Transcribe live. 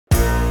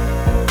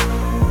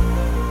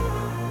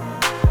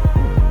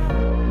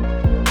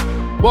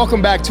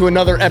Welcome back to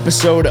another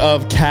episode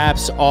of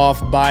Caps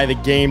Off by the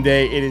Game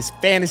Day. It is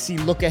Fantasy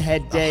Look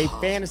Ahead Day,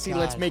 Fantasy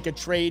Let's Make a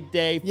Trade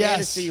Day, Yes.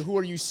 Fantasy Who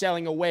Are You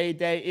Selling Away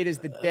Day. It is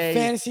the day.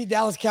 Fantasy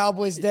Dallas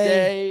Cowboys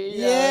Day.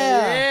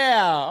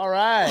 Yeah. All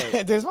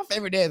right. There's my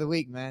favorite day of the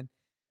week, man.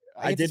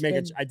 I did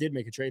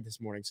make a trade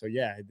this morning, so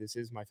yeah, this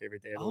is my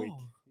favorite day of the week.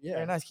 Yeah,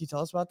 very nice. Can you tell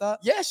us about that?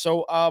 Yeah,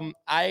 so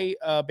I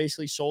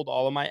basically sold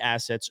all of my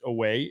assets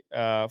away.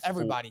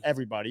 Everybody.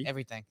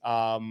 Everything.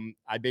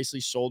 I basically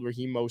sold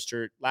Raheem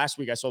Mostert. Last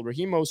week I sold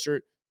Raheem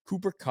Mostert,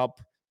 Cooper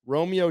Kupp,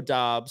 Romeo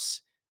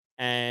Dobbs,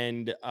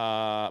 and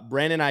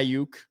Brandon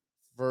Ayuk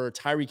for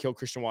Tyreek Hill,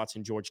 Christian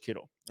Watson, George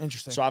Kittle.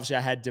 Interesting. So obviously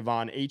I had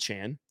Devon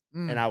Achane.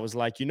 And I was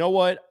like, you know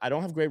what? I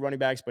don't have great running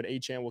backs, but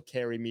Achane will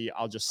carry me.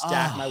 I'll just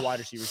stack my wide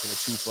receivers in a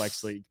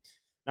 2-flex league.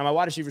 Now, my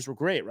wide receivers were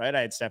great, right?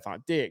 I had Stephon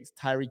Diggs,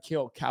 Tyreek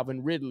Hill,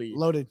 Calvin Ridley.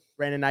 Loaded.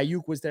 Brandon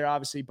Ayuk was there,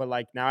 obviously, but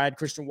like now I had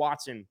Christian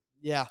Watson.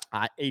 Yeah.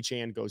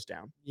 Achane goes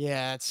down.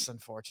 Yeah, it's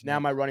unfortunate. Now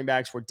my running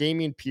backs were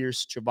Dameon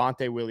Pierce,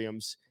 Javonte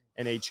Williams,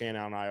 and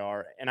Achane on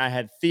IR. And I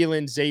had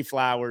Thielen, Zay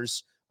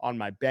Flowers on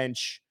my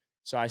bench.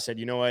 So I said,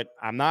 you know what?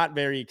 I'm not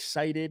very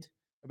excited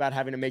about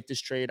having to make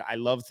this trade. I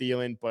love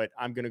Thielen, but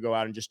I'm going to go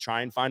out and just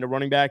try and find a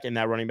running back. And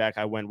that running back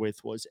I went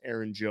with was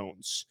Aaron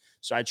Jones.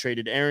 So I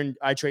traded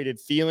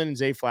Thielen and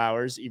Zay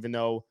Flowers, even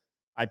though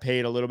I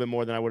paid a little bit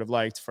more than I would have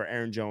liked for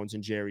Aaron Jones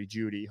and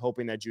Jeudy,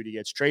 hoping that Jeudy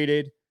gets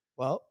traded.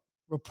 Well,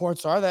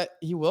 reports are that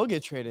he will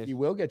get traded. He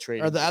will get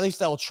traded. Or at least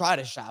they'll try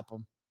to shop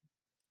him.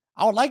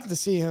 I would like to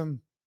see him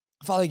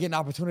finally get an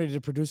opportunity to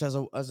produce as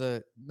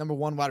a number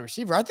one wide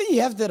receiver. I think he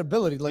has that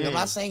ability. Like, I'm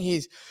not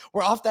saying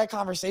we're off that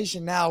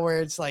conversation now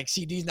where it's like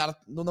CD's not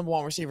the number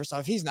one receiver. So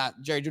if he's not,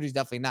 Jerry Jeudy's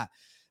definitely not.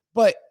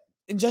 But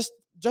just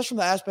from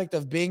the aspect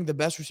of being the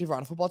best receiver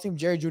on a football team,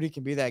 Jerry Jeudy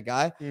can be that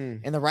guy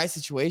in the right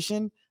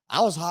situation.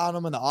 I was high on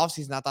him in the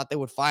offseason. I thought they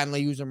would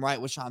finally use him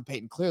right with Sean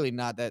Payton. Clearly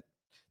not. That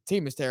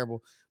team is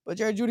terrible. But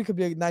Jerry Jeudy could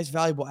be a nice,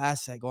 valuable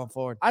asset going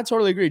forward. I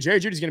totally agree. Jerry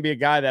Jeudy's going to be a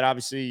guy that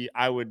obviously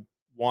I would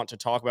want to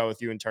talk about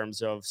with you in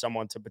terms of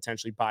someone to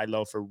potentially buy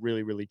low for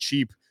really, really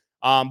cheap.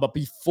 But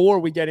before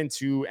we get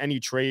into any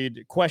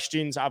trade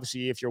questions,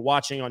 obviously, if you're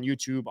watching on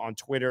YouTube, on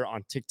Twitter,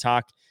 on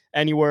TikTok,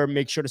 anywhere,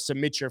 make sure to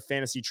submit your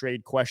fantasy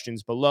trade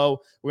questions below.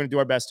 We're going to do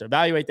our best to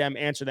evaluate them,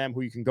 answer them,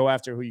 who you can go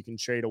after, who you can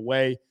trade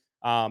away.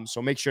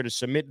 So make sure to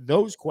submit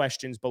those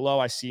questions below.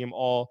 I see them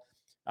all.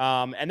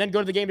 And then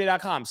go to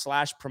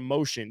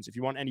thegameday.com/promotions. If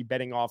you want any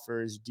betting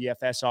offers,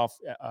 DFS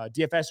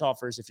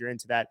offers, if you're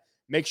into that,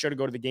 make sure to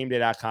go to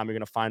thegameday.com. You're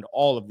going to find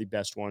all of the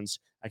best ones.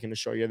 I can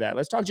assure you that.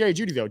 Let's talk Jerry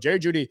Jeudy, though. Jerry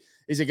Jeudy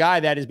is a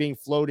guy that is being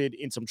floated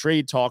in some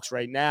trade talks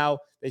right now.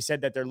 They said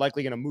that they're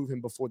likely going to move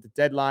him before the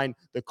deadline.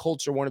 The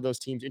Colts are one of those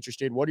teams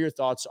interested. What are your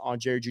thoughts on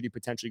Jerry Jeudy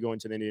potentially going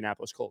to the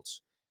Indianapolis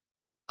Colts?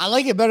 I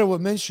like it better with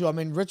Minshew. I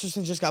mean,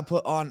 Richardson just got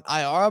put on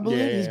IR, I believe.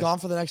 Yeah. He's gone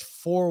for the next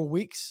 4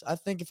 weeks, I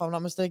think, if I'm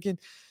not mistaken.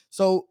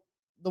 So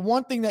the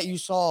one thing that you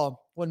saw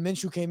when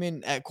Minshew came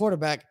in at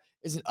quarterback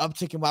is an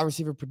uptick in wide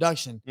receiver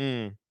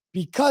production.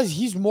 Because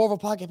he's more of a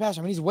pocket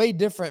passer. I mean, he's way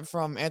different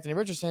from Anthony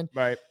Richardson.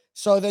 Right.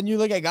 So then you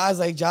look at guys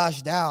like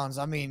Josh Downs.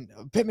 I mean,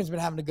 Pittman's been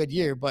having a good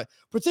year, but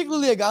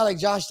particularly a guy like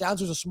Josh Downs,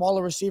 who's a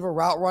smaller receiver,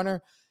 route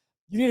runner,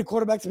 you need a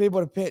quarterback to be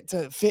able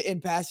to fit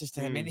in passes to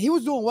him. And he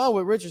was doing well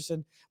with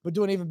Richardson, but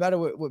doing even better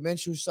with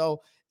Minshew.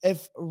 So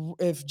if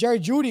Jerry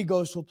Jeudy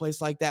goes to a place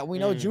like that, we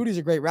know Judy's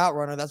a great route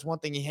runner. That's one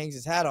thing he hangs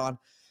his hat on.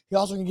 He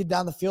also can get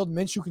down the field.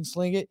 Minshew can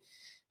sling it.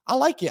 I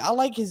like it. I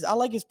like his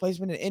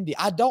placement in Indy.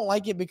 I don't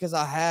like it because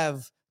I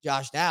have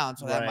Josh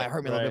Downs, so that might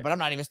hurt me a little bit, but I'm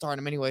not even starting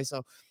him anyway.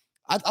 So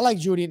I like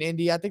Jeudy in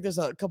Indy. I think there's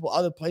a couple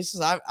other places.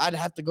 I'd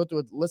have to go through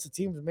a list of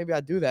teams, and maybe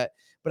I'd do that.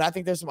 But I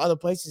think there's some other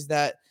places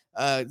that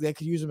they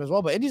could use him as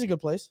well. But Indy's a good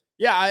place.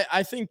 Yeah,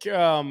 I think,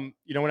 when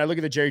I look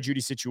at the Jerry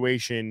Jeudy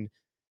situation,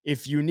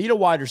 if you need a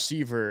wide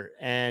receiver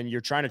and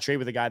you're trying to trade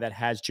with a guy that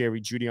has Jerry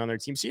Jeudy on their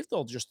team, see if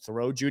they'll just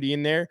throw Jeudy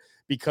in there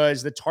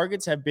because the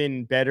targets have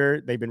been better.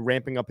 They've been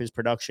ramping up his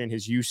production,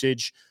 his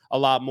usage a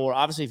lot more.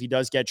 Obviously, if he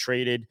does get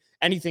traded,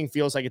 anything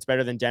feels like it's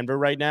better than Denver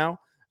right now.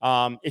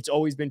 It's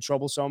always been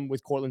troublesome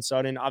with Cortland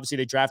Sutton. Obviously,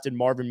 they drafted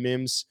Marvin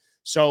Mims.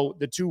 So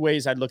the two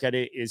ways I'd look at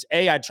it is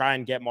I'd try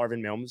and get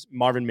Marvin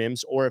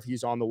Mims, or if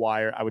he's on the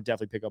wire, I would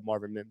definitely pick up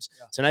Marvin Mims.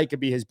 Yeah. Tonight could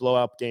be his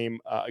blow-up game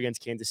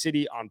against Kansas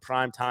City on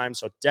prime time.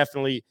 So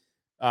definitely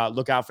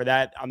look out for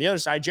that. On the other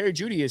side, Jerry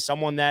Jeudy is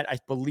someone that I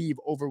believe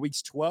over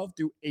weeks 12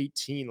 through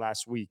 18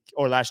 last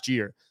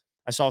year,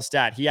 I saw a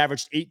stat. He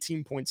averaged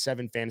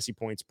 18.7 fantasy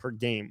points per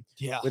game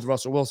with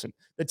Russell Wilson.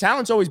 The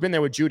talent's always been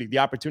there with Jeudy. The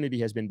opportunity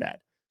has been bad.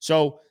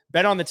 So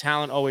bet on the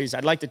talent always.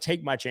 I'd like to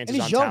take my chances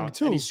on talent.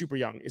 Too. And he's super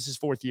young. It's his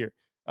 4th year.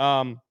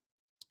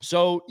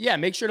 So, yeah,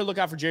 make sure to look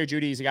out for Jerry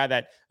Jeudy. He's a guy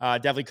that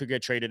definitely could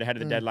get traded ahead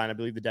of the deadline. I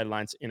believe the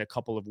deadline's in a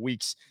couple of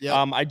weeks.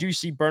 Yep. I do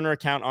see Burner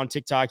account on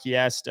TikTok. He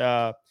asked,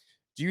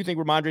 do you think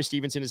Ramondre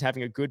Stevenson is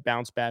having a good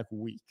bounce-back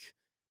week?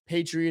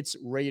 Patriots,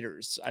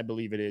 Raiders, I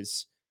believe it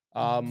is.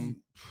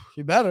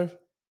 You better.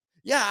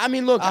 Yeah, I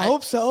mean, look. I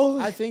hope so.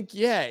 I think,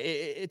 yeah,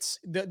 it's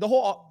the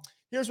whole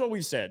 – here's what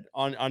we've said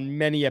on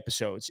many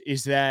episodes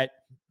is that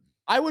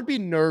I would be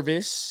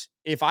nervous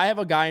if I have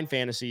a guy in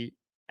fantasy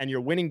and you're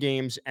winning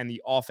games and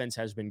the offense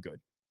has been good.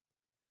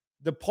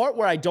 The part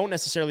where I don't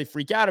necessarily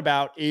freak out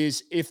about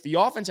is if the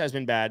offense has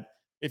been bad,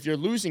 if you're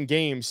losing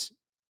games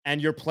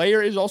and your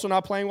player is also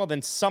not playing well,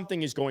 then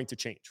something is going to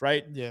change,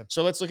 right? Yeah.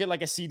 So let's look at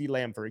like a CD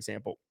Lamb, for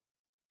example.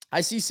 I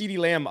see CeeDee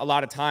Lamb a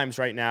lot of times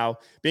right now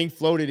being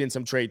floated in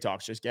some trade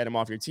talks. Just get him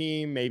off your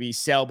team, maybe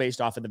sell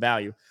based off of the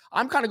value.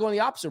 I'm kind of going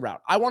the opposite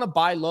route. I want to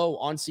buy low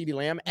on CeeDee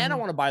Lamb and I Mhm.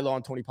 want to buy low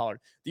on Tony Pollard.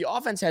 The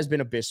offense has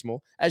been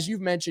abysmal. As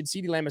you've mentioned,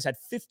 CeeDee Lamb has had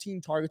 15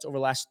 targets over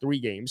the last 3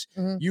 games.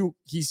 Mhm.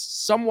 He's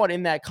somewhat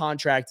in that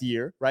contract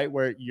year, right?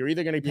 Where you're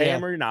either going to pay Yeah.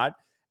 him or you're not.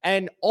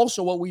 And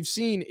also, what we've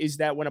seen is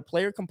that when a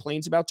player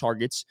complains about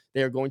targets,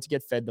 they are going to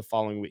get fed the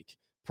following week.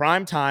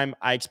 Prime time,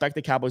 I expect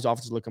the Cowboys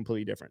offense to look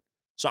completely different.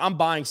 So I'm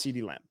buying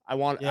CeeDee Lamb.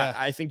 Yeah.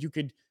 I think you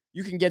can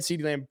get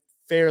CeeDee Lamb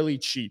fairly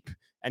cheap.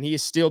 And he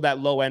is still that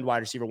low end wide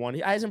receiver one. He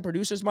hasn't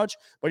produced as much,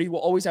 but he will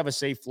always have a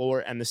safe floor,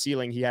 and the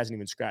ceiling he hasn't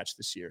even scratched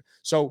this year.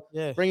 So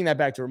Yeah. bringing that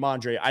back to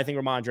Ramondre, I think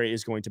Ramondre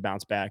is going to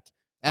bounce back.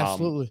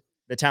 Absolutely.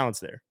 The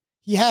talent's there.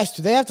 He has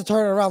to. They have to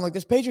turn it around. Like,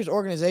 this Patriots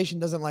organization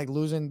doesn't like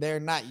losing.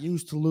 They're not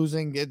used to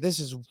losing. This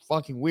is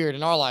fucking weird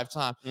in our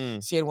lifetime,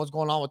 seeing what's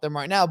going on with them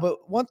right now.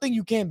 But one thing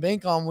you can't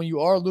bank on when you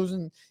are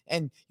losing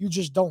and you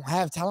just don't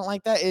have talent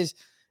like that is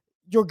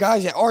your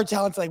guys that are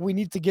talented. Like, we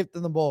need to give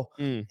them the ball.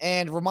 Mm.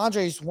 And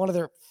Ramondre is one of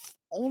their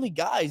only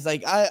guys.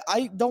 Like,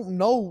 I don't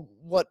know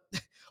what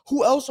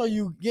who else are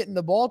you getting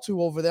the ball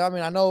to over there? I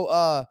mean, I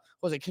know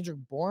was it Kendrick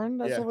Bourne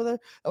that's Yeah. over there?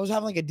 That was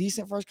having like a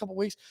decent first couple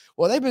weeks.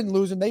 Well, they've been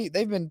losing. They've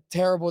been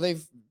terrible.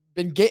 They've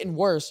been getting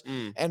worse.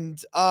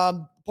 And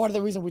part of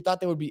the reason we thought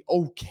they would be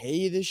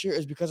okay this year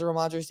is because of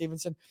Ramondre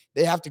Stevenson.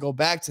 They have to go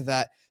back to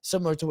that,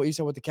 similar to what you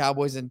said with the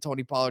Cowboys and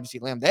Tony Pollard and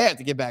CeeDee Lamb. They have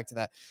to get back to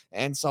that.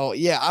 And so,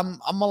 yeah,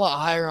 I'm a lot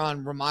higher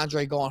on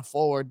Ramondre going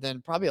forward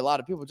than probably a lot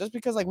of people, just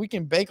because like we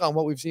can bank on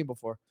what we've seen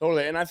before.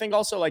 Totally. And I think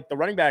also like the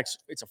running backs,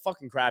 it's a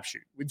fucking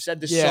crapshoot. We've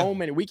said this Yeah. so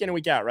many week in and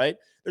week out, right?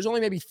 There's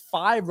only maybe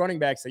 5 running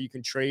backs that you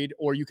can trade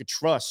or you could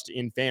trust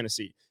in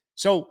fantasy.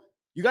 So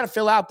you got to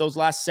fill out those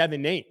last 7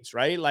 names,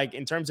 right? Like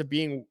in terms of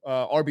being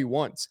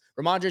RB1s.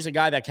 Ramondre is a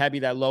guy that can be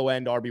that low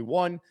end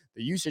RB1.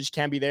 The usage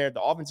can be there.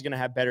 The offense is going to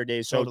have better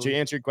days. So Totally. to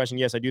answer your question,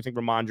 yes, I do think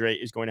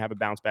Ramondre is going to have a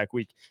bounce back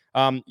week.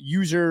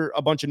 User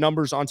a bunch of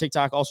numbers on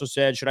TikTok also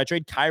said, should I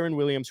trade Kyron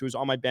Williams, who is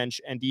on my bench,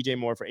 and DJ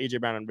Moore for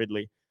AJ Brown and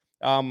Ridley?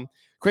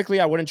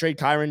 Quickly, I wouldn't trade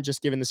Kyron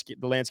just given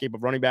the landscape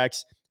of running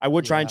backs. I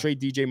would try and trade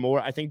DJ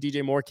Moore. I think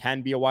DJ Moore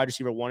can be a wide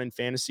receiver 1 in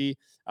fantasy.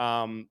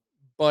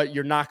 But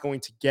you're not going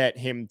to get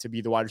him to be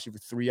the wide receiver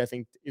 3, I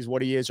think is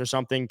what he is, or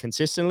something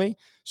consistently.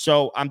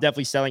 So I'm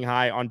definitely selling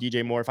high on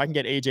DJ Moore. If I can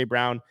get AJ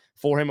Brown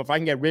for him, if I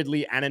can get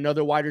Ridley and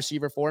another wide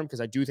receiver for him,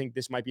 because I do think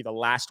this might be the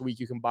last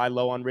week you can buy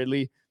low on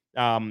Ridley,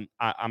 I'm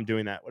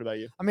doing that. What about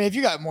you? I mean, if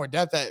you got more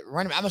depth at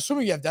running, I'm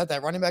assuming you have depth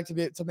at running back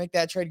to make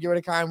that trade, get rid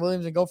of Kyron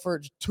Williams and go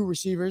for 2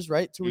 receivers,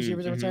 right? 2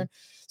 receivers in return.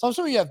 So I'm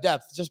assuming you have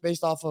depth just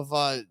based off of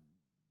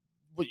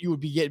what you would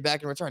be getting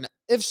back in return.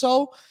 If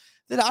so,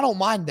 then I don't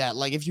mind that.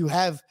 Like, if you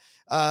have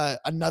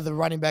another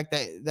running back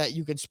that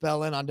you can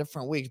spell in on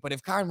different weeks. But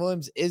if Kyron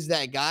Williams is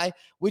that guy,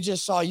 we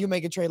just saw you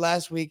make a trade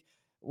last week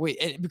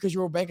because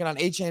you were banking on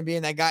HN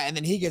being that guy, and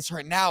then he gets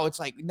hurt. Now it's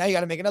like, now you got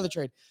to make another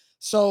trade.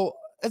 So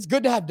it's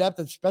good to have depth,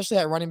 especially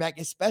at running back,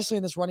 especially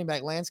in this running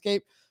back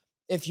landscape.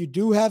 If you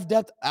do have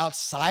depth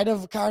outside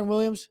of Kyron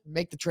Williams,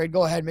 make the trade.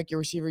 Go ahead, make your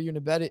receiver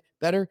unit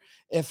better.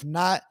 If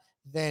not,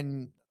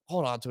 then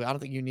hold on to it. I don't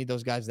think you need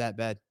those guys that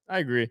bad. I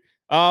agree.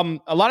 A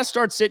lot of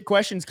start sit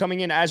questions coming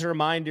in. As a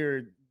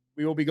reminder,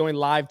 we will be going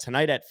live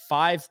tonight at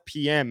 5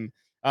 p.m.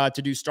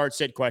 To do start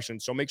sit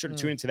questions. So make sure to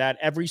tune into that.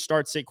 Every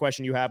start sit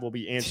question you have will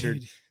be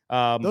answered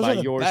by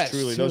yours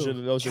truly.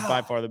 Those are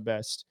by far the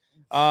best.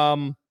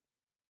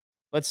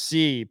 Let's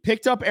see.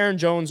 Picked up Aaron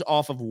Jones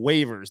off of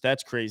waivers.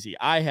 That's crazy.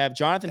 I have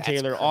Jonathan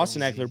Taylor,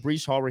 Austin Eckler,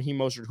 Breece Hall, Raheem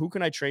Mostert. Who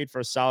can I trade for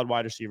a solid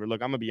wide receiver?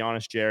 Look, I'm going to be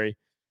honest, Jerry.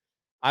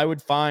 I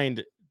would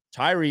find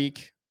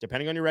Tyreek.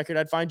 Depending on your record,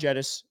 I'd find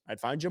Jettis. I'd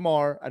find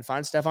Jamar. I'd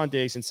find Stephon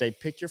Diggs and say,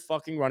 pick your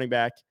fucking running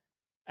back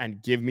and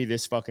give me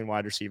this fucking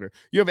wide receiver.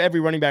 You have every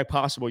running back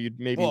possible you'd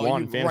maybe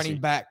want in fantasy.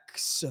 Running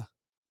backs.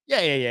 Yeah.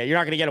 You're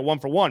not going to get a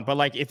 1-for-1. But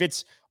like if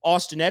it's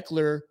Austin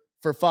Eckler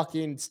for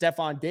fucking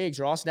Stephon Diggs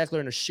or Austin Eckler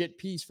in a shit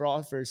piece for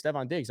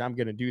Stephon Diggs, I'm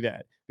going to do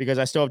that because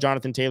I still have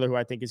Jonathan Taylor, who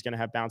I think is going to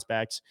have bounce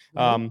backs.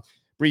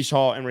 Breece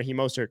Hall and Raheem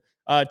Mostert.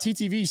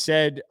 TTV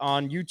said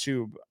on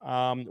YouTube,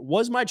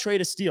 was my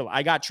trade a steal?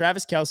 I got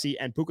Travis Kelce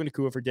and Puka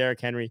Nacua for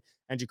Derrick Henry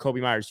and Jacoby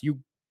Myers.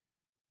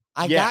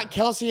 I got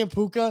Kelce and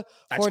Puka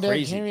for Derrick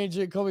crazy. Henry and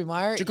Jacoby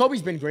Myers.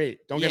 Jacoby's been great.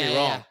 Don't get me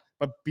wrong. Yeah.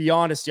 But be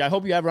honest, I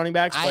hope you have running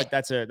backs, but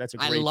that's a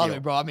great I love deal.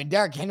 it, bro. I mean,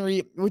 Derrick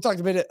Henry, we talked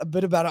a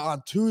bit about it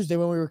on Tuesday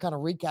when we were kind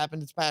of recapping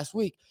this past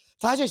week.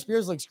 Tajay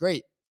Spears looks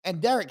great.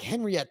 And Derrick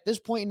Henry at this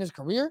point in his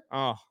career,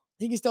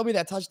 he can still be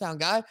that touchdown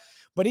guy,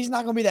 but he's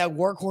not going to be that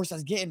workhorse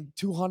that's getting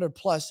 200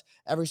 plus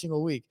every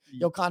single week.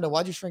 Yo, Kondo,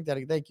 why'd you shrink that?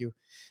 Thank you.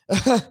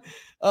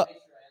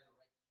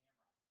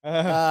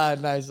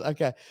 Nice.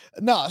 Okay.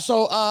 No,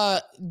 so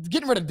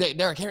getting rid of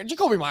Derrick Henry,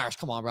 Jacoby Myers.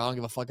 Come on, bro. I don't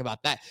give a fuck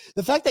about that.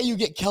 The fact that you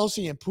get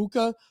Kelsey and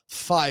Puka,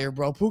 fire,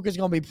 bro. Puka's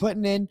gonna be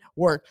putting in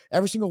work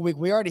every single week.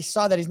 We already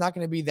saw that he's not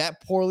gonna be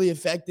that poorly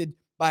affected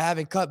by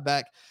having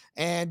cutback.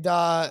 And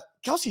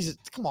Kelsey's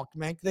come on,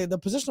 man. The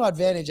positional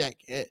advantage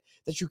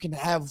that you can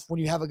have when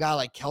you have a guy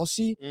like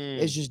Kelsey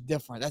is Mm. just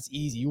different. That's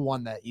easy. You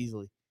won that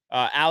easily.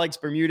 Alex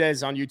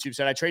Bermudez on YouTube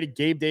said, I traded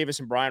Gabe Davis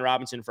and Brian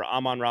Robinson for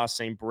Amon-Ra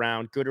St.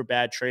 Brown. Good or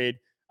bad trade?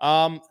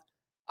 Um,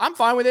 I'm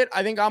fine with it.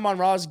 I think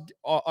Amon-Ra's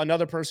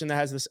another person that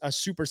has a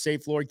super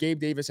safe floor. Gabe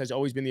Davis has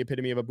always been the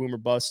epitome of a boomer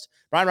bust.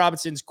 Brian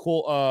Robinson's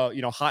cool,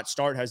 hot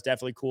start has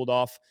definitely cooled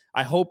off.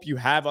 I hope you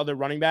have other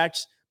running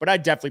backs, but I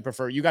definitely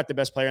prefer you got the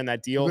best player in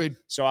that deal. Agreed.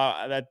 So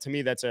that to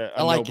me, that's a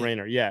I like it.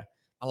 no-brainer. Yeah.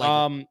 I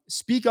like it.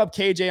 Speak Up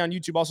KJ on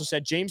YouTube also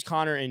said James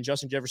Conner and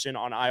Justin Jefferson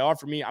on IR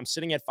for me. I'm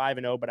sitting at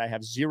 5-0, but I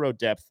have zero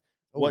depth.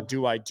 What Oh,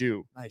 do I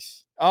do?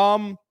 nice.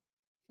 Um,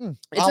 it's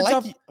I a like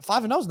tough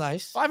 5-0 is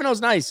nice. 5-0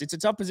 is nice. It's a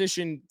tough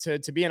position to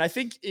be in. I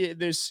think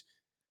it's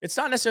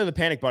not necessarily the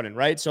panic button,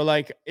 right? So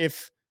like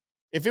if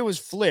it was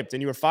flipped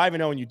and you were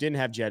 5-0 and you didn't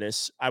have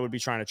Jettis, I would be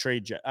trying to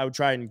trade I would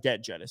try and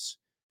get Jettis.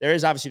 There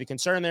is obviously the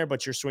concern there,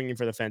 but you're swinging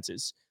for the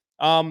fences.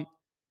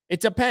 It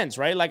depends,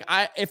 right? Like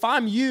if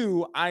I'm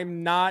you,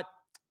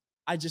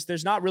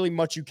 there's not really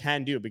much you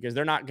can do because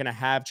they're not going to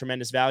have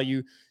tremendous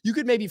value. You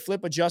could maybe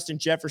flip a Justin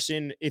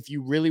Jefferson if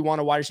you really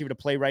want a wide receiver to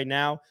play right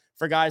now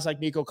for guys like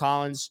Nico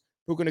Collins,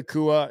 Puka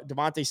Nacua,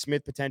 Devontae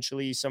Smith,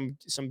 potentially some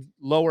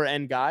lower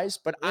end guys,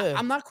 but Yeah.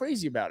 I'm not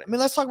crazy about it. I mean,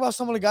 let's talk about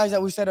some of the guys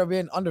that we said are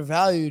being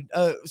undervalued.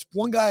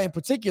 One guy in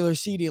particular,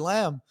 CD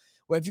Lamb,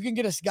 where if you can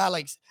get a guy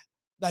like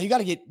now you got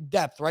to get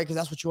depth, right? Because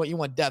that's what you want. You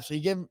want depth. So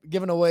you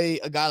giving away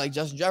a guy like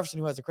Justin Jefferson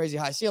who has a crazy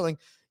high ceiling.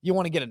 You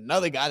want to get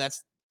another guy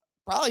that's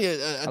probably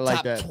a I like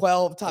top that.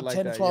 12, top like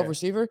 10 to that, 12 yeah.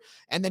 receiver.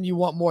 And then you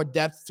want more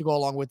depth to go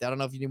along with that. I don't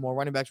know if you need more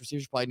running backs,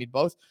 receivers, probably need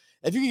both.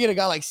 If you can get a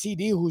guy like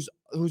CD who's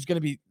going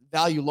to be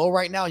value low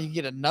right now, you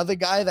get another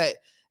guy that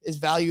is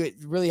value, it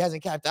really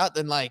hasn't capped out,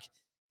 then like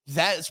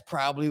that's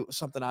probably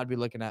something I'd be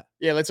looking at.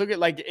 Yeah, let's look at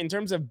like in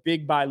terms of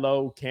big buy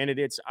low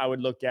candidates. I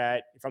would look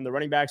at from the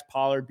running backs,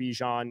 Pollard,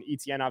 Bijan,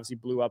 ETN obviously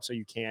blew up, so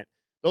you can't.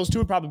 Those two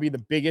would probably be the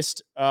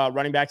biggest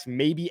running backs.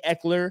 Maybe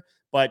Eckler,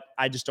 but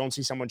I just don't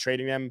see someone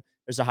trading them.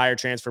 There's a higher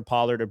chance for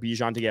Pollard or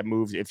Bijan to get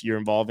moved if you're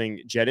involving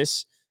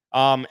Jettis.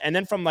 And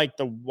then from like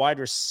the wide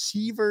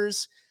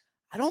receivers,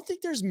 I don't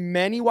think there's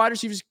many wide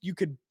receivers you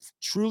could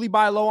truly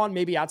buy low on.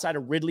 Maybe outside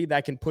of Ridley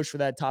that can push for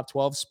that top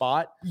 12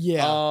 spot.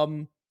 Yeah.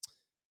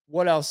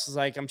 What else is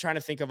like I'm trying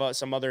to think of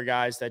some other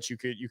guys that you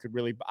could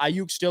really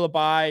Ayuk still a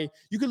buy.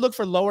 You could look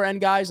for lower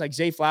end guys like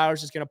Zay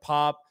Flowers is going to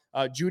pop.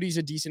 Jeudy's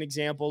a decent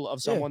example of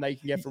Yeah. someone that you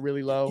can get for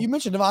really low. You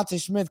mentioned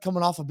Devontae Smith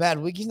coming off a bad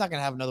week. He's not going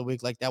to have another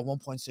week like that.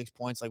 1.6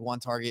 points, like one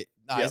target.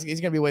 No, Yep. he's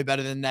going to be way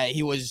better than that.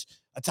 He was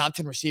a top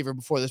 10 receiver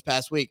before this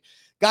past week.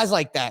 Guys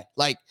like that,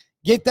 like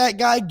get that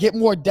guy, get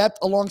more depth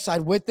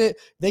alongside with it.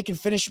 They can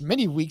finish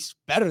many weeks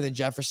better than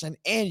Jefferson,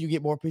 and you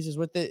get more pieces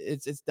with it.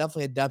 It's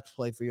definitely a depth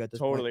play for you at this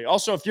point. Totally.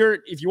 Also,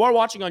 if you are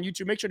watching on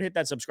YouTube, make sure to hit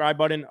that subscribe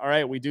button. All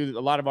right, we do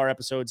a lot of our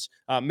episodes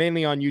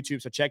mainly on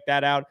YouTube, so check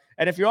that out.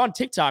 And if you're on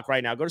TikTok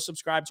right now, go to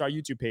subscribe to our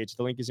YouTube page.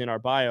 The link is in our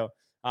bio.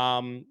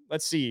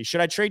 Let's see.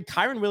 Should I trade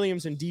Kyron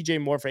Williams and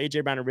DJ Moore for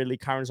AJ Brown and Ridley?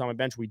 Kyron's on my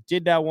bench. We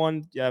did that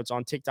one. Yeah, it's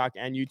on TikTok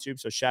and YouTube.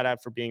 So shout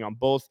out for being on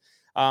both.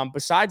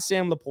 Besides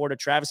Sam Laporta,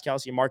 Travis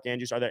Kelce, and Mark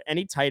Andrews, are there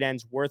any tight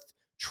ends worth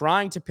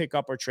trying to pick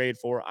up or trade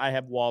for? I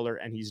have Waller,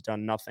 and he's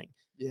done nothing.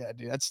 Yeah,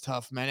 dude, that's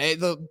tough, man.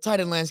 The tight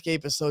end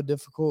landscape is so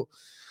difficult.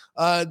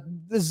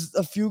 There's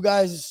a few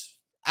guys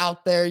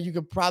out there you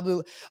could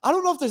probably. I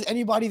don't know if there's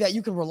anybody that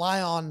you can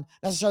rely on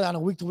necessarily on a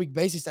week-to-week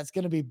basis that's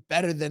going to be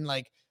better than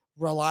like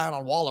relying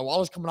on Waller.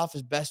 Waller's coming off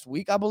his best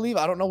week, I believe.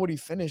 I don't know what he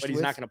finished, But he's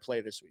with. not going to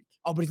play this week.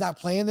 Oh, but he's not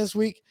playing this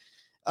week.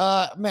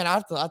 Man, I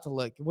have to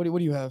look. What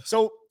do you have?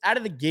 So out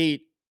of the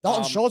gate,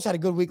 Dalton Schultz had a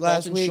good week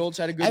last Dalton week. Schultz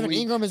had a good Evan week.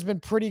 Ingram has been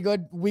pretty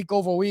good week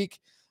over week.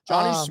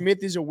 Johnny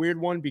Smith is a weird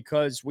one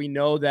because we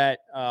know that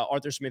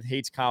Arthur Smith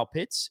hates Kyle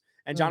Pitts,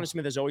 and Johnny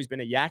Smith has always been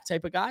a yak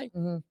type of guy.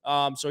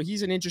 So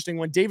he's an interesting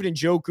one. David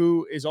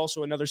Njoku is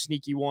also another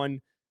sneaky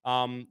one.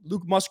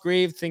 Luke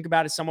Musgrave, think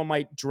about it. Someone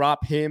might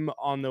drop him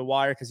on the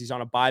wire because he's on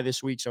a bye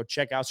this week. So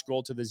check out,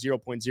 scroll to the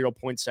 0.0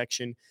 point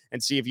section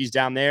and see if he's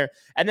down there.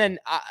 And then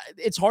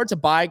it's hard to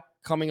buy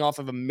coming off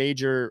of a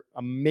major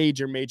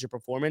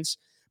performance.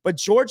 But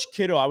George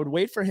Kittle, I would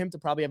wait for him to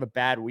probably have a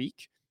bad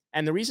week.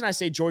 And the reason I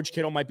say George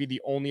Kittle might be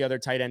the only other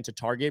tight end to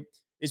target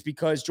is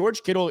because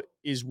George Kittle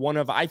is one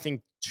of, I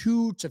think,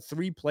 2 to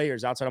 3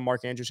 players outside of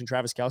Mark Andrews and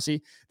Travis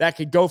Kelce that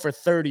could go for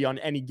 30 on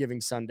any given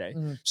Sunday.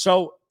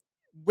 So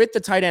with the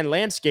tight end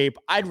landscape,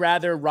 I'd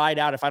rather ride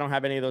out, if I don't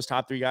have any of those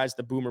top 3 guys,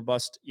 the boomer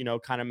bust,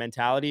 kind of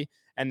mentality.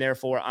 And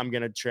therefore, I'm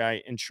going to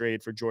try and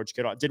trade for George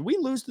Kittle. Did we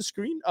lose the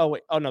screen? Oh,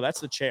 wait. Oh, no, that's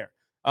the chair.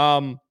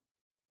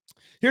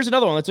 Here's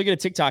another one. Let's look at a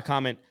TikTok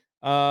comment.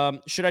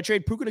 Should I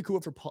trade Puka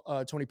Nacua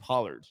for Tony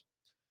Pollard?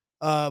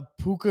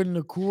 Puka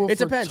Nacua. It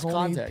depends. Tony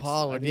Context.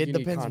 Pollard. It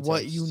depends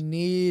what you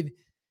need.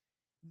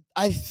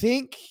 I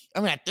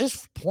mean, at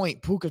this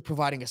point, Puka's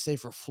providing a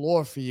safer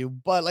floor for you.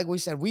 But like we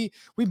said, we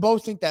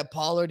both think that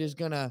Pollard is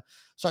gonna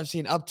start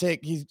seeing uptick.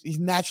 He's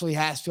naturally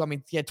has to. I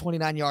mean, he had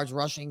 29 yards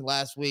rushing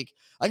last week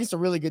against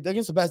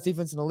the best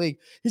defense in the league.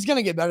 He's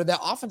gonna get better. That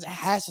offense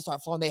has to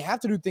start flowing. They have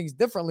to do things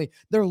differently.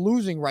 They're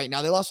losing right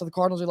now. They lost to the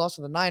Cardinals, they lost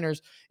to the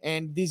Niners,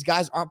 and these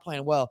guys aren't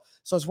playing well.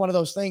 So it's one of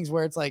those things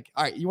where it's like,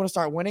 all right, you want to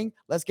start winning?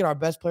 Let's get our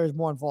best players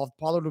more involved.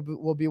 Pollard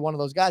will be one of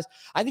those guys.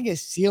 I think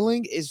his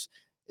ceiling is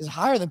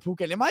higher than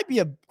Puka, and it might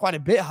be quite a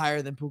bit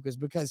higher than Puka's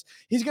because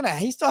he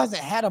still hasn't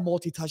had a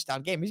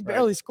multi-touchdown game. He's Right.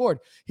 barely scored.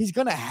 He's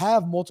gonna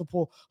have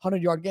multiple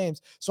 100-yard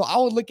games. So I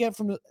would look at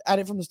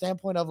it from the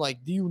standpoint of like,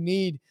 what do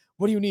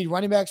you need?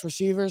 Running backs,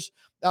 receivers.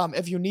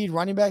 If you need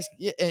running backs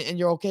and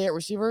you're okay at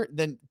receiver,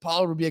 then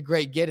Pollard would be a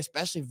great get,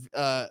 especially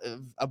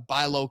a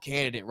buy low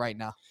candidate right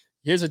now.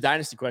 Here's a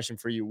dynasty question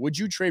for you. Would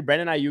you trade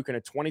Brandon Ayuk in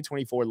a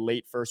 2024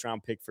 late first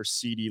round pick for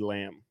CD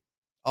Lamb?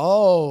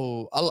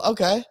 Oh,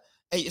 okay.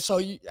 Hey,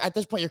 so at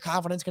this point, your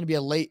confidence going to be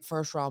a late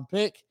first round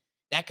pick.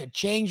 That could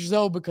change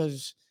though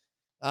because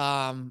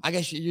I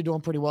guess you're doing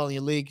pretty well in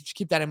your league. Just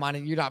keep that in mind,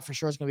 and you're not for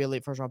sure it's going to be a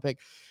late first round pick.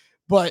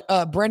 But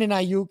Brandon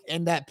Ayuk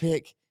and that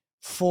pick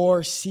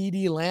for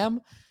CD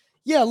Lamb,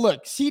 yeah.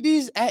 Look,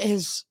 CD's at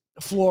his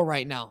floor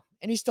right now,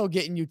 and he's still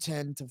getting you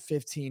 10 to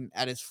 15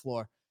 at his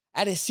floor.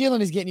 At his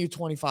ceiling, he's getting you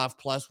 25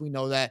 plus. We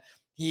know that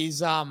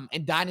he's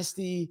in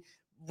dynasty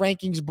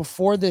rankings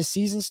before the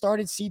season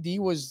started. CD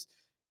was,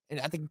 and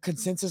I think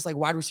consensus like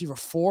wide receiver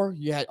 4.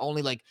 You had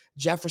only like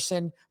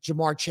Jefferson,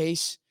 Jamar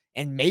Chase,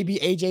 and maybe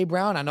AJ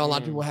Brown. I know a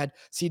lot of people Mm. had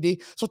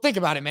CD. So think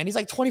about it, man. He's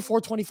like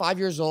 24, 25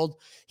 years old.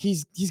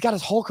 He's got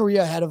his whole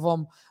career ahead of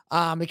him.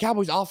 The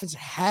Cowboys offense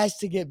has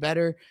to get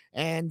better.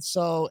 And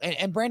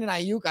Brandon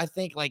Ayuk, I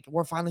think like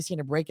we're finally seeing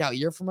a breakout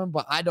year from him,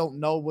 but I don't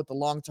know what the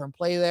long-term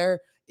play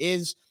there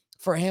is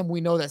for him. We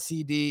know that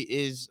CD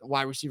is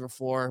wide receiver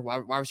 4,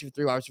 wide receiver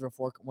 3, wide receiver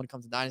 4 when it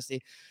comes to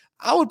dynasty.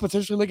 I would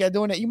potentially look at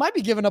doing it. You might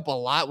be giving up a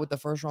lot with the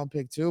first round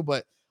pick too,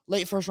 but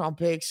late first round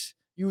picks,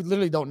 you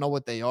literally don't know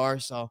what they are.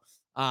 So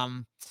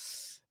um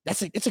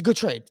it's a good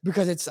trade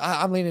because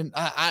I'm leaning.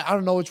 I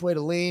don't know which way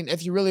to lean.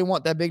 If you really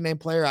want that big name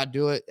player, I'd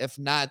do it. If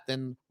not,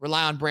 then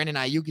rely on Brandon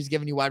Ayuk. He's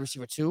giving you wide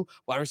receiver 2,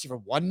 wide receiver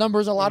 1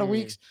 numbers a lot of Mm.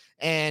 weeks,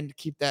 and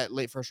keep that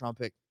late first round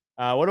pick.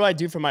 What do I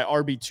do for my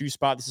RB2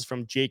 spot? This is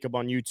from Jacob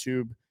on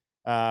YouTube.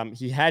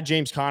 He had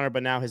James Conner,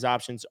 but now his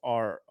options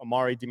are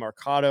Amari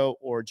DeMarcado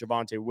or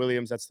Javonte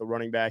Williams. That's the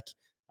running back,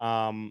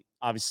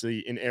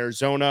 obviously in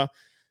Arizona.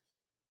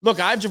 Look,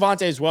 I have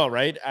Javonte as well,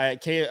 right?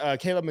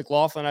 Caleb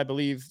McLaughlin, I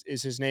believe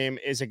is his name,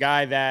 is a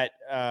guy that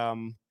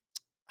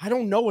I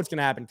don't know what's going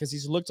to happen because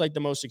he's looked like the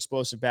most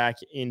explosive back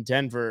in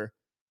Denver.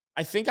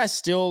 I think I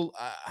still,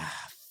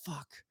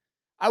 fuck.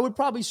 I would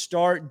probably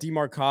start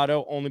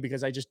DeMarcado only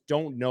because I just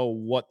don't know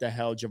what the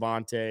hell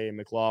Javante,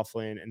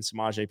 McLaughlin, and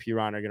Samaje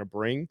Perine are going to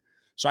bring.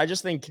 So I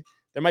just think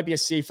there might be a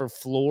safer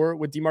floor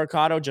with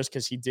DeMarcado just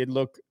because he did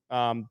look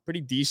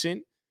pretty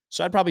decent.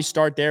 So I'd probably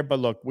start there. But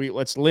look,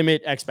 let's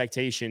limit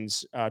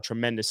expectations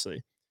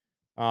tremendously.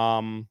 What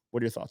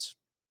are your thoughts?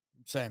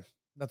 Same.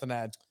 Nothing to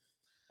add.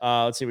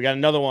 Let's see. We got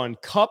another one.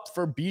 Cup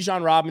for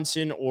Bijan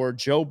Robinson or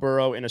Joe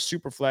Burrow in a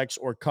super flex,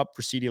 or Cup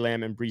for CeeDee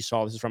Lamb and Brees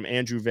Hall. This is from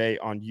Andrew Vay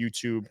on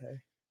YouTube.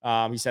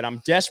 Okay. He said,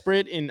 I'm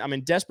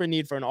in desperate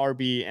need for an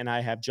RB, and I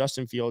have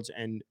Justin Fields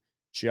and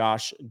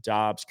Josh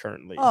Dobbs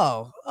currently.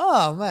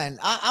 Oh man.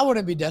 I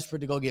wouldn't be desperate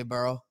to go get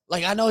Burrow.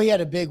 Like I know he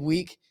had a big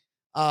week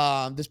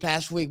this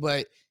past week,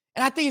 but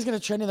and I think he's gonna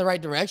trend in the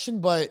right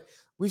direction, but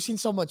we've seen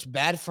so much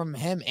bad from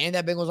him and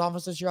that Bengals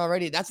offense this year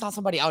already. That's not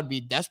somebody I would be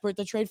desperate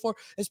to trade for,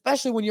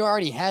 especially when you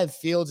already have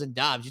Fields and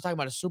Dobbs. You're talking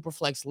about a super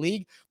flex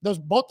league.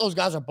 Both those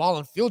guys are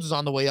balling. Fields is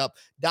on the way up.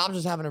 Dobbs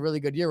is having a really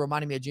good year,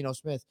 reminding me of Geno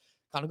Smith.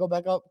 Kind of go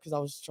back up because I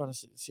was trying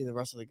to see the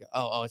rest of the.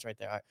 Oh, it's right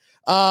there.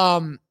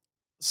 All right.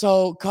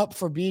 So Cup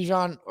for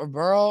Bijan or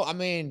Burrow. I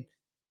mean,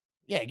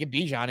 yeah, get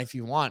Bijan if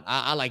you want.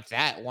 I like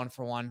that one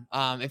for one.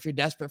 If you're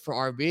desperate for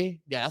RB,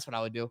 yeah, that's what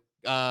I would do.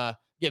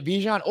 Get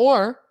Bijan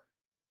or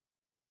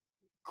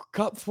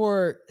Cup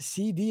for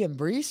CD and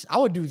Brees. I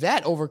would do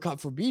that over Cup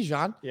for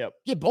Bijan. Yep.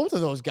 Get both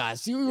of those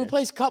guys. You Yeah.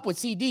 replace Cup with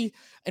CD,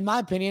 in my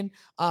opinion.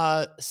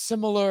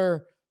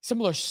 Similar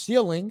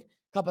ceiling.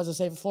 Cup has a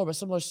safer floor, but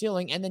similar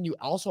ceiling. And then you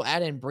also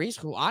add in Brees,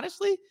 who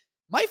honestly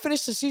might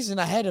finish the season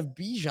ahead of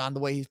Bijan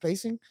the way he's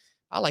pacing.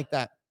 I like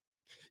that.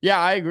 Yeah,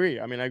 I agree.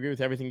 I mean, I agree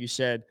with everything you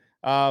said.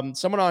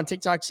 Someone on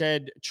TikTok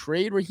said,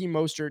 trade Raheem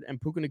Mostert and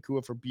Puka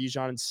Nacua for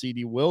Bijan and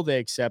CD. Will they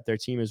accept? Their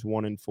team is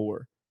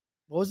 1-4.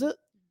 What was it?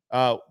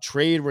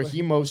 Trade Raheem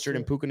Raheem Mostert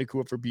and Mostert. Puka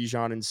Nacua for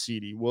Bijan and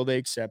CD. Will they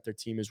accept? Their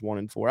team is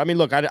 1-4. I mean,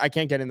 look, I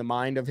can't get in the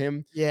mind of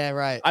him. Yeah,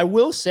 right. I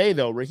will say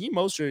though, Raheem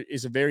Mostert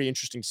is a very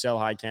interesting sell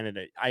high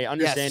candidate. I Yes,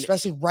 understand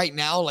especially right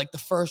now, like the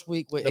first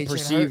week with the HN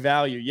perceived hurt.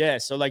 value. Yeah.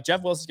 So like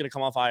Jeff Wilson's going to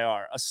come off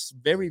IR.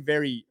 Very,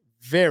 very,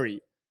 very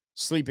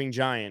sleeping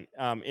giant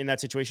in that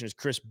situation is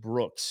Chris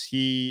Brooks.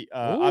 He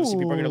obviously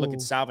people are going to look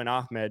at Ooh. Salvin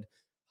Ahmed,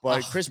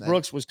 but Oh, Chris man.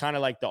 Brooks was kind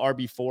of like the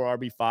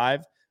RB4,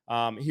 RB5.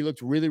 He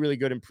looked really, really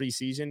good in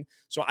preseason.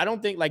 So I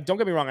don't think, like, don't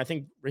get me wrong. I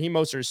think Raheem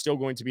Mostert is still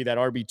going to be that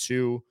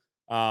RB2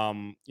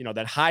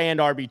 that high end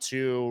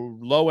RB2,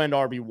 low end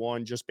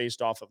RB1, just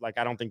based off of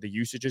I don't think the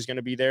usage is going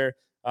to be there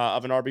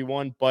of an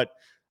RB1, but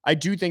I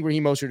do think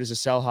Raheem Mostert is a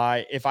sell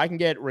high. If I can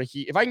get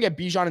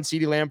Bijan and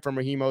CeeDee Lamb from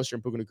Raheem Mostert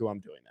and Puka Nacua, I'm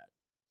doing that.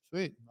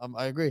 Sweet.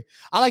 I agree.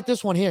 I like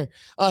this one here.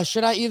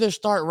 Should I either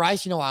start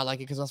Rice? You know why I like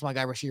it because that's my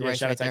guy, Rashid Rice.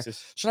 Shout right out there.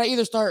 Texas. Should I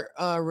either start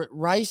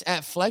Rice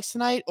at flex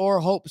tonight or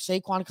hope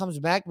Saquon comes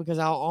back because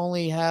I'll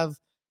only have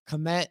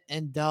Komet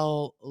and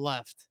Dell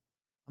left?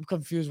 I'm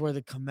confused where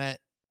the Komet.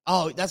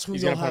 Oh, that's who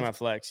He's you'll gonna put him have. at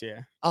flex.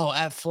 Yeah. Oh,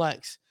 at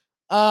flex.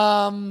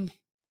 Um.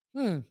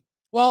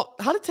 Well,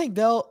 how did Tank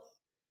Dell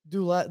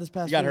do this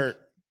past He got week? hurt.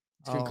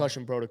 It's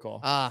concussion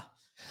protocol.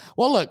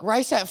 Well, look,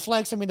 Rice at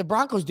flex. I mean, the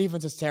Broncos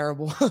defense is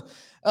terrible.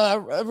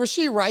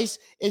 Rashid Rice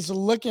is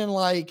looking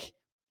like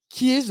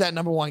he is that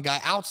number one guy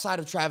outside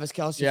of Travis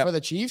Kelce for the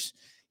Chiefs.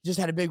 He just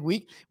had a big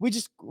week. We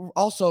just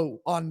also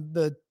on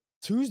the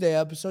Tuesday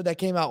episode that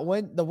came out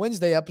the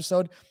Wednesday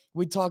episode,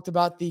 we talked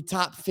about the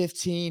top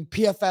 15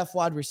 PFF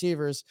wide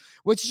receivers,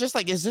 which is just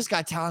like, is this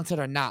guy talented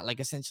or not? Like,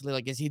 essentially,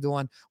 like, is he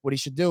doing what he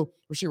should do?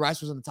 Rashid Rice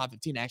was in the top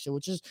 15, actually,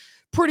 which is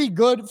pretty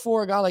good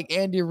for a guy like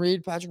Andy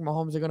Reid. Patrick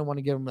Mahomes are going to want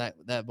to give him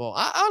that ball.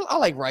 I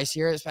like Rice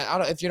here.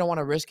 If you don't want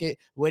to risk it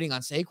waiting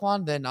on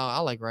Saquon, then I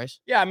like Rice.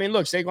 Yeah, I mean,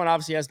 look, Saquon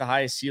obviously has the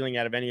highest ceiling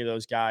out of any of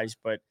those guys,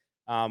 but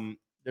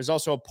there's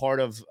also a part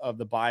of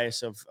the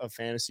bias of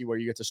fantasy where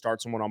you get to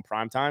start someone on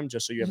prime time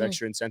just so you have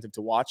extra incentive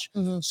to watch.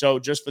 So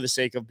just for the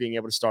sake of being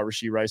able to start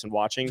Rashid Rice and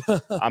watching,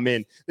 I'm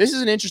in. This is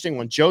an interesting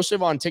one.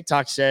 Joseph on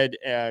TikTok said,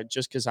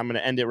 just because I'm going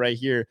to end it right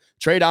here,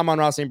 trade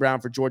Amon-Ra St.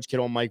 Brown for George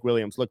Kittle and Mike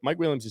Williams. Look, Mike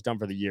Williams is done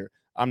for the year.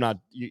 I'm not.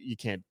 You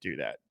can't do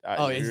that.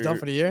 He's done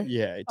for the year?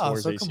 Yeah.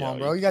 So come on,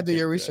 bro. You got to do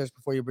your research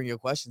before you bring your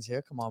questions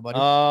here. Come on,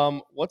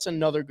 buddy. What's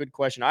another good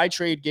question? I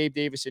trade Gabe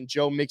Davis and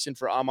Joe Mixon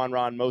for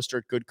Amon-Ra and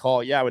Mostert. Good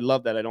call. Yeah, I would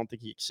love that. I don't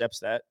think he accepts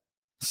that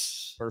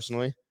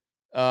personally.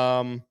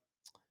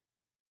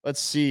 Let's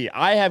see.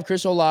 I have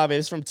Chris Olave.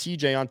 This is from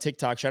TJ on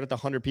TikTok. Shout out to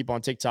 100 people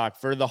on TikTok.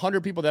 For the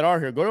 100 people that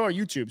are here, go to our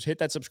YouTubes. Hit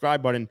that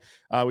subscribe button.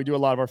 We do a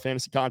lot of our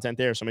fantasy content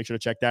there, so make sure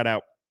to check that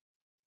out.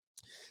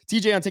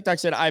 TJ on TikTok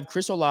said, I have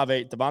Chris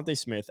Olave, Devontae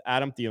Smith,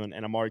 Adam Thielen,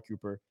 and Amari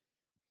Cooper,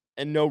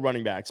 and no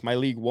running backs. My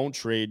league won't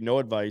trade. No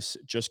advice.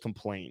 Just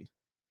complain.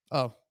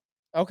 Oh,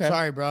 okay.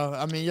 Sorry, bro.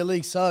 I mean, your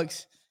league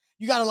sucks.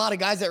 You got a lot of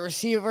guys at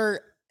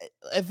receiver.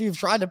 If you've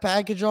tried to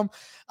package them,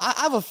 I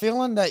have a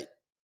feeling that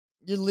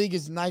your league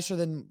is nicer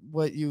than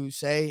what you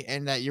say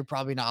and that you're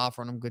probably not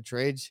offering them good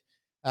trades.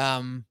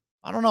 I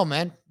don't know,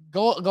 man.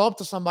 Go up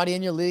to somebody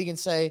in your league and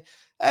say,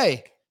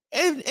 hey,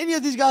 if any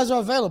of these guys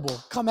are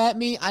available, come at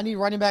me. I need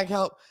running back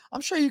help.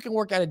 I'm sure you can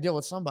work out a deal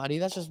with somebody.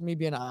 That's just me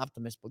being an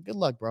optimist, but good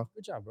luck, bro.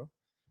 Good job,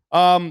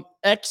 bro.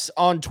 X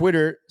on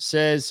Twitter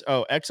says,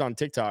 X on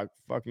TikTok,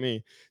 fuck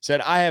me,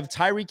 said, I have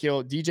Tyreek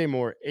Hill, DJ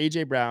Moore,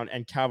 AJ Brown,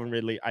 and Calvin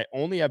Ridley. I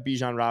only have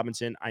Bijan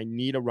Robinson. I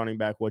need a running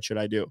back. What should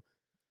I do?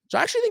 So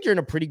I actually think you're in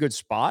a pretty good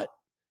spot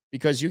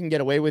because you can get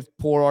away with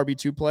poor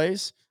RB2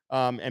 plays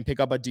and pick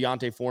up a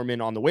Deontay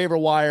Foreman on the waiver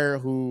wire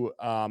who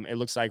it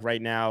looks like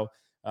right now,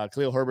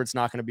 Khalil Herbert's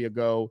not going to be a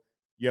go.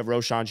 You have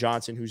Roshan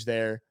Johnson who's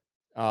there,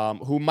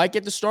 who might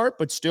get the start,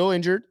 but still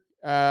injured.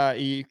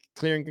 He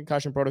clearing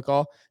concussion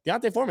protocol.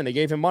 Deontay Foreman, they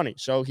gave him money.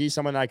 So he's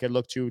someone that I could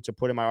look to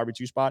put in my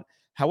RB2 spot.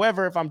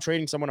 However, if I'm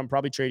trading someone, I'm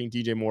probably trading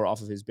DJ Moore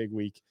off of his big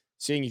week,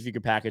 seeing if you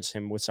could package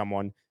him with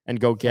someone and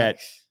go get.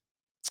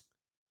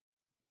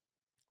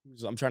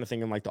 I'm trying to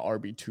think in like the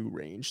RB2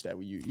 range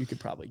that you could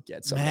probably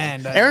get someone.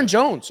 Man, Aaron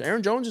Jones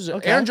and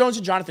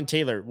Jonathan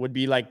Taylor would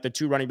be like the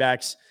two running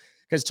backs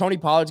because Tony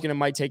Pollard's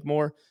might take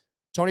more.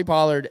 Tony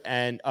Pollard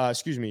and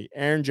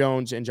Aaron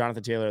Jones and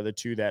Jonathan Taylor are the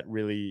two that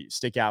really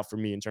stick out for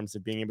me in terms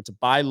of being able to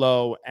buy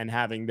low and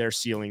having their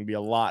ceiling be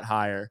a lot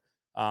higher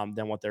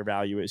than what their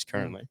value is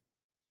currently.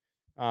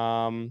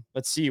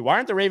 Let's see. Why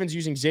aren't the Ravens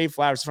using Zay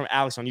Flowers? From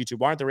Alex on YouTube.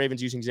 Why aren't the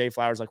Ravens using Zay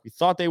Flowers like we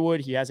thought they would?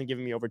 He hasn't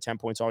given me over 10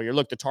 points all year.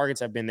 Look, the targets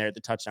have been there.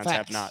 The touchdowns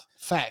have not.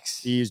 Facts.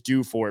 He is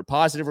due for it.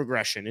 Positive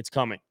regression. It's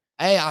coming.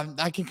 Hey,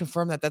 I can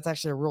confirm that that's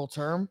actually a real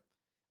term.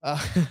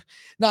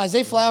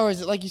 Zay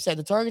Flowers, like you said,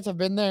 the targets have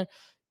been there.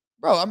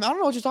 Bro, I don't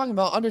know what you're talking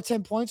about. Under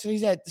 10 points. So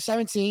he's at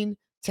 17,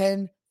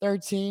 10,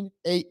 13,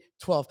 8,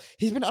 12.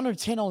 He's been under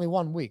 10 only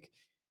 1 week.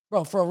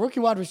 Bro, for a rookie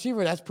wide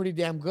receiver, that's pretty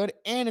damn good.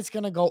 And it's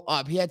going to go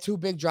up. He had 2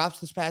 big drops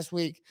this past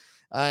week.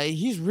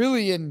 He's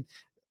really in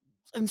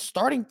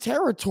starting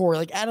territory,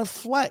 like at a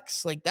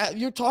flex. Like that,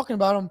 you're talking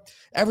about him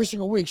every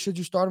single week. Should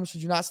you start him?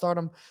 Should you not start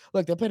him?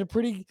 Look, they played a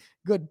pretty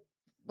good,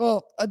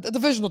 a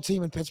divisional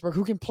team in Pittsburgh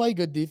who can play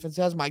good defense.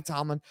 Has Mike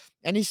Tomlin,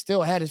 and he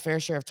still had his fair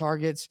share of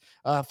targets,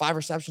 5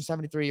 receptions,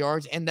 73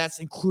 yards, and that's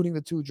including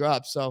the 2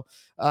 drops. So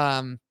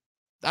I'm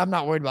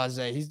not worried about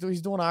Zay. He's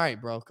doing all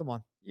right, bro. Come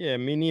on. Yeah,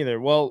 me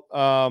neither. Well,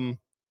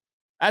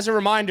 as a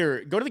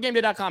reminder, go to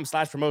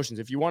thegameday.com/promotions.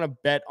 If you want to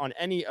bet on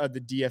any of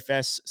the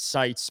DFS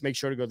sites, make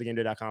sure to go to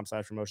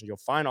thegameday.com/promotions. You'll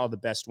find all the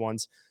best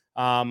ones.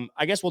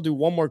 I guess we'll do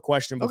one more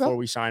question before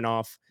we sign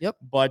off. Yep.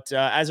 But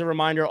as a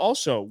reminder,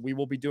 also, we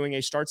will be doing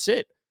a start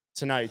sit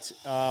tonight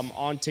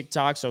on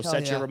TikTok. So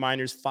set your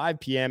reminders,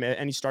 5 p.m.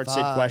 Any start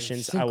sit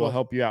questions. I will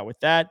help you out with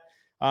that.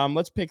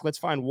 Let's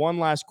find one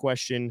last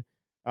question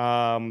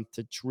to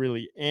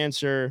really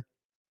answer.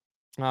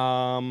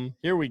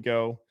 Here we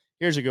go.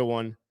 Here's a good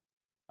one.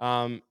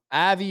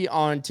 Avi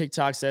on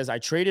TikTok says, I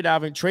traded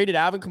Alvin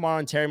Kamara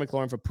and Terry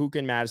McLaurin for Puka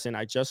and Madison.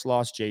 I just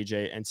lost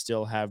JJ and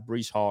still have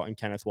Breece Hall and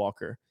Kenneth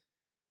Walker.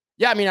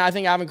 Yeah, I mean, I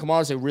think Alvin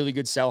Kamara is a really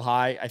good sell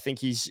high. I think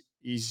he's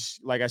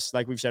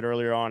like we've said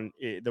earlier on,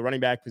 the running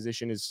back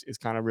position is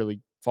kind of really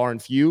far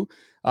and few.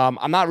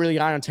 I'm not really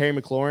high on Terry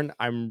McLaurin.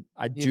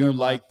 I do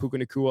like Puka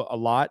Nacua a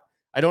lot.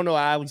 I don't know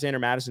Alexander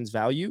Madison's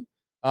value.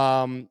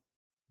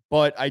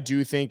 But I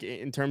do think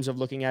in terms of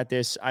looking at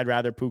this, I'd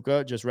rather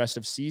Puka just rest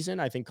of season.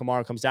 I think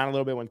Kamara comes down a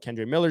little bit when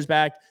Kendra Miller's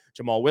back,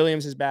 Jamal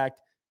Williams is back.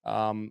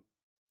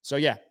 So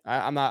yeah,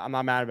 I'm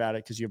not mad about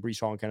it because you have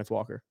Breece Hall and Kenneth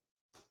Walker.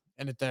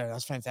 And it there.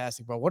 That's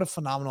fantastic, bro. What a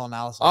phenomenal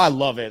analysis. Oh, I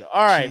love it.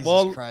 All right.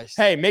 Jesus Christ.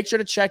 Hey, make sure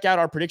to check out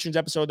our predictions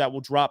episode that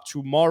will drop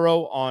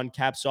tomorrow on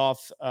Caps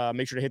Off.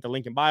 Make sure to hit the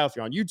link in bio if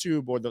you're on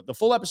YouTube, or the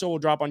full episode will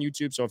drop on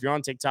YouTube. So if you're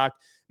on TikTok,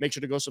 make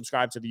sure to go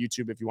subscribe to the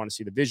YouTube if you want to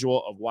see the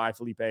visual of why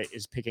Felipe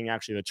is picking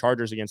actually the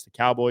Chargers against the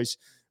Cowboys.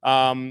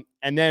 And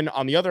then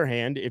on the other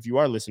hand, if you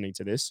are listening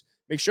to this,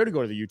 make sure to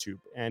go to the YouTube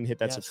and hit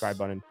that subscribe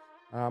button.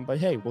 But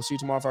hey, we'll see you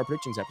tomorrow for our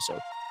predictions episode.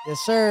 Yes,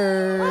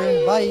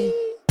 sir. Bye.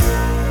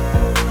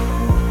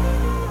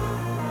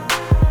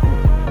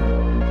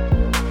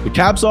 The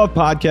Caps Off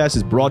podcast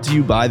is brought to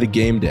you by The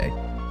Game Day,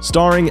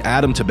 starring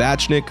Adam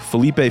Tabachnik,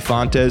 Felipe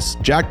Fontes,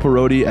 Jack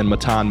Perotti, and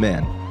Matan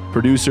Man.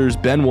 Producers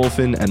Ben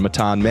Wolfen and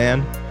Matan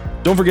Man.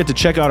 Don't forget to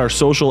check out our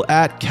social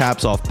at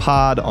Caps Off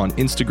Pod on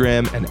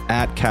Instagram and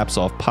at Caps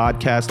Off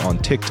Podcast on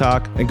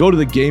TikTok, and go to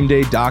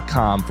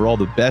thegameday.com for all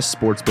the best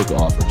sportsbook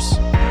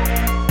offers.